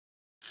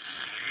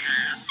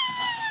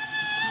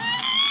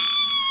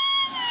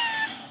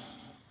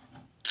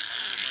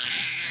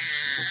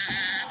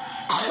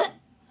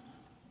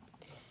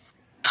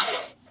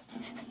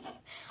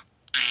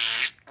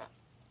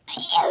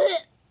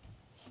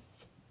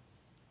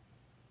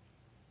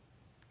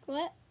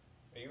What?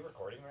 Are you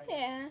recording right now?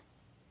 Yeah.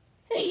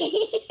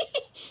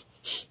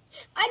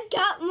 I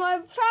got more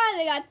Prime.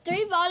 I got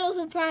 3 bottles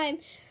of Prime.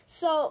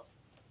 So,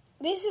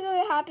 basically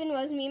what happened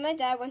was me and my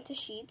dad went to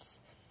Sheetz.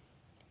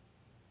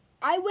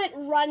 I went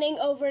running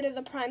over to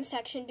the Prime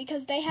section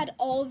because they had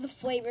all the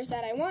flavors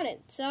that I wanted.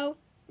 So,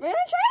 we're going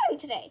to try them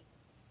today.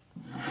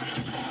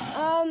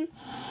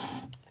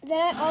 Then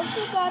I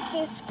also got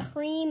this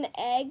cream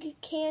egg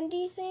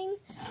candy thing.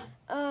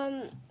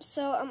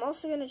 So, I'm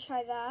also going to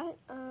try that.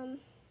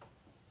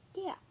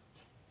 Yeah.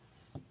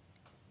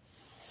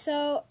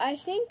 So, I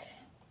think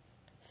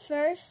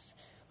first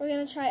we're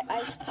going to try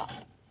Ice Pop.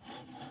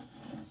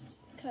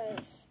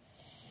 Because,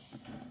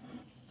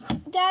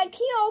 Dad,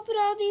 can you open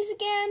all these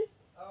again?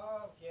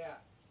 Oh, yeah.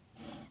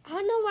 I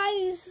don't know why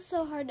these are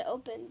so hard to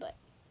open, but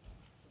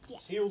yeah.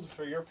 Sealed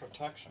for your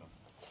protection.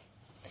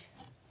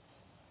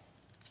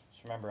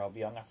 Just remember, I'll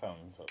be on my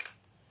phone, so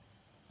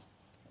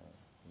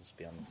I'll just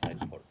be on the side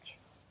porch.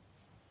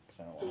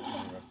 Because I don't want to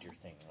interrupt your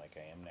thing like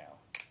I am now.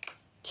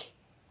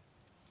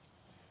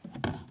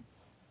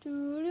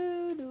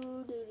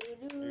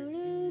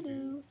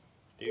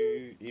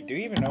 Do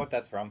you even know what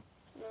that's from?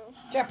 No.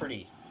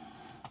 Jeopardy!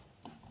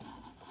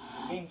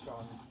 Game show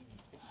on TV.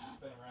 It's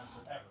been around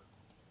forever.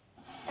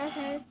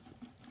 Okay,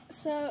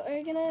 so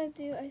we're gonna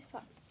do Ice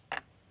Pop.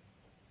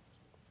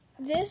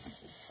 This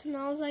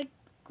smells like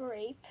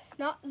grape.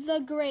 Not the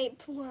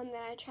grape one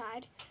that I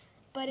tried,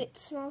 but it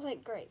smells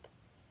like grape.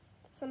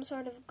 Some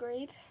sort of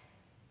grape.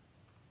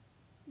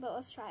 But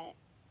let's try it.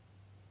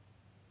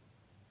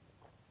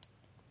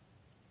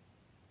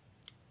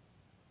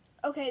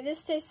 Okay,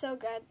 this tastes so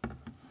good.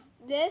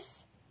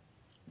 This,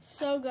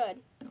 so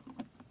good.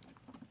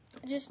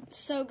 Just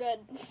so good.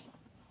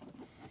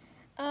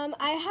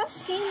 I have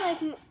seen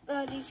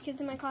like these kids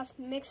in my class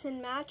mix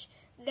and match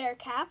their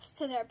caps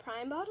to their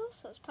Prime bottles,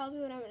 so it's probably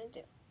what I'm going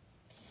to do.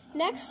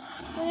 Next,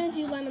 we're going to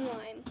do lemon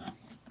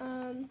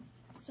lime.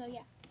 So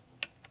yeah.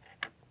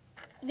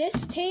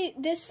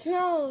 This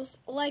smells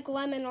like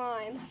lemon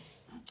lime.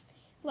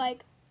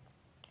 Like,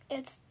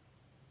 it's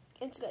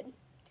good.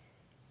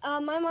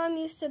 My mom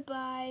used to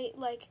buy,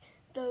 like,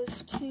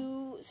 those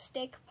 2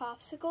 stick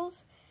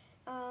popsicles.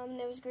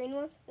 Those green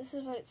ones. This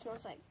is what it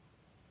smells like.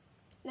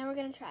 Now we're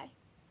going to try.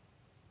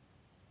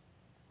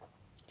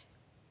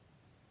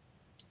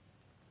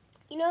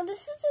 You know,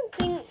 this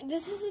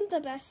isn't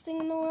the best thing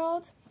in the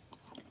world.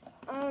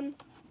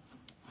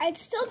 I'd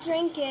still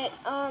drink it,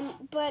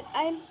 but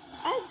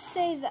I'd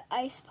say the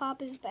Ice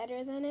Pop is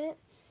better than it.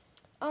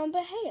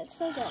 But hey, it's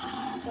so good.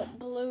 But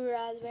blue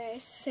raspberry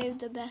saved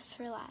the best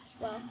for last.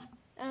 Well,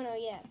 I don't know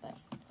yet, but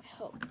I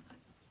hope.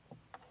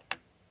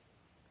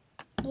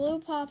 Blue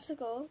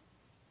popsicle.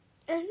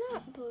 Or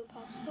not blue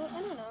popsicle.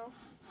 I don't know.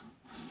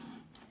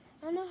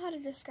 I don't know how to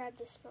describe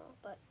the smell,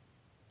 but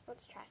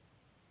let's try.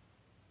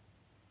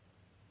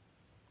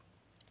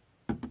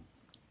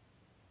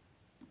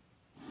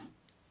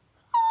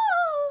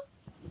 Oh!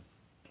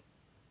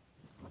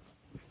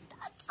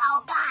 That's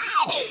so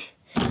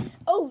good!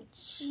 Oh,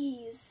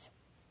 jeez.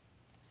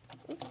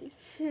 Oopsies.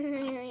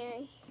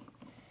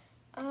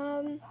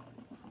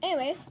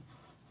 Anyways,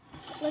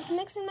 let's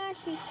mix and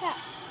match these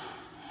caps.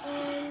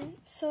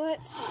 So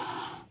let's see.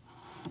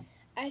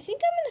 I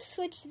think I'm going to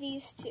switch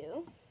these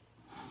 2.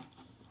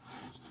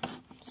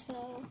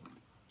 So,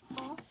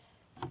 off.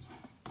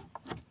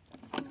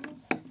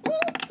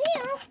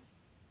 Yeah.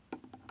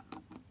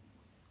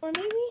 Or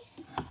maybe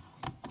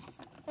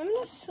I'm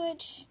going to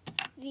switch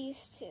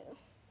these 2.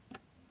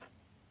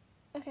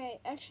 Okay,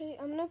 actually,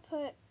 I'm going to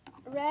put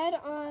red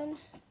on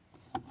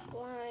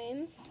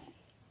lime,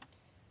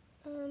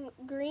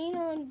 green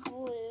on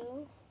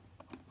blue,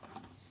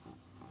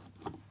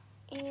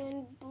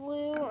 and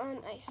blue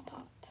on Ice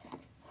Pop.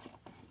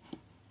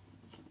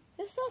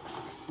 This looks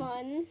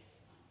fun.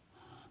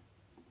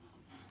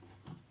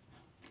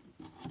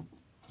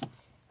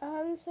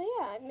 So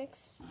yeah, I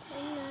mixed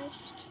and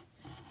matched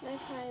my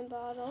Prime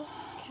bottle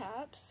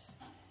caps.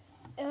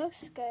 It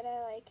looks good,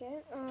 I like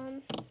it.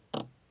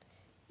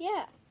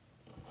 Yeah.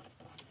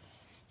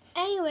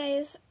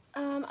 Anyways,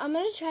 I'm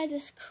gonna try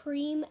this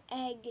cream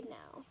egg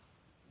now.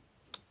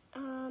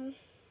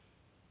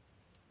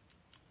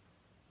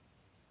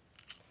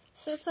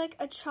 So it's like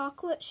a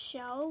chocolate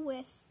shell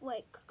with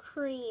like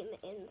cream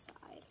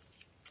inside.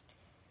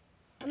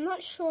 I'm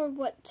not sure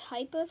what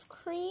type of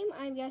cream.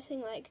 I'm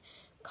guessing like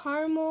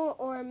caramel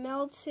or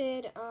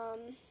melted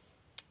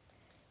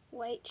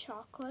white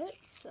chocolate.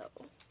 So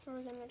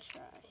we're gonna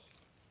try.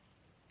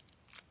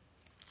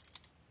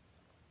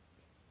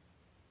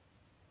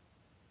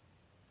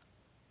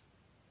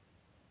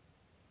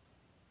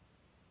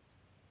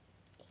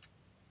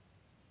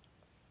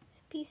 There's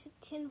a piece of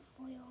tin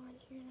foil on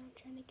here and I'm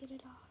trying to get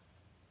it off.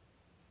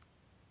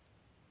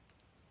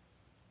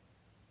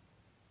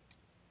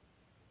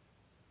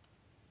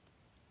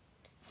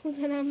 Well,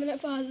 then I'm gonna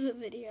pause the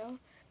video.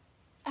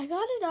 I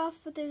got it off,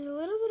 but there's a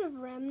little bit of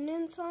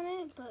remnants on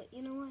it, but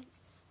you know what?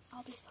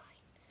 I'll be fine.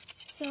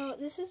 So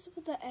this is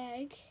the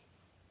egg.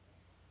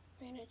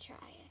 We're gonna try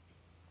it.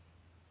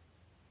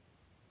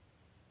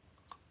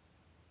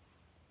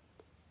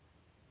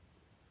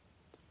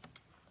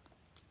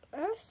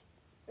 This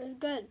is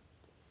good.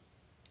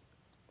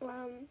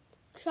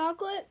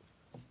 Chocolate,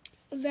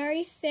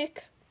 very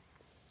thick.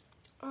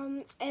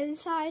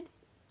 Inside,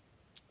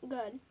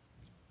 good.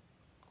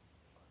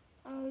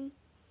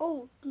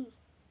 Oh, geez.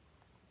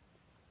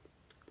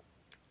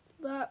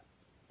 But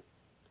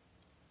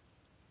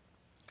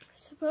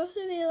it's supposed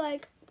to be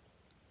like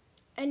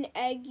an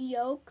egg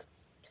yolk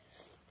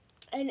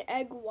and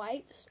egg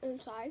whites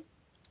inside.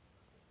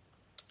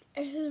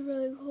 This is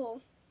really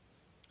cool.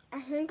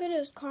 I think it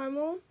is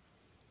caramel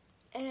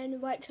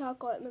and white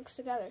chocolate mixed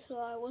together, so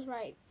I was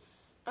right.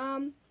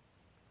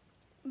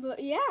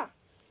 But yeah,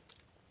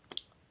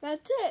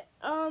 that's it.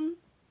 Oh,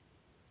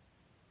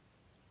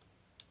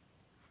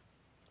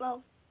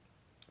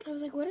 I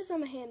was like, what is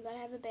on my hand? But I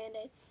have a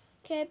Band-Aid.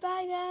 Okay,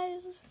 bye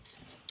guys.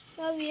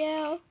 Love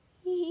you.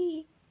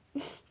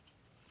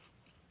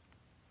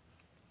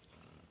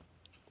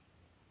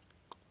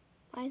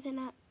 Why is it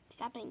not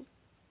stopping?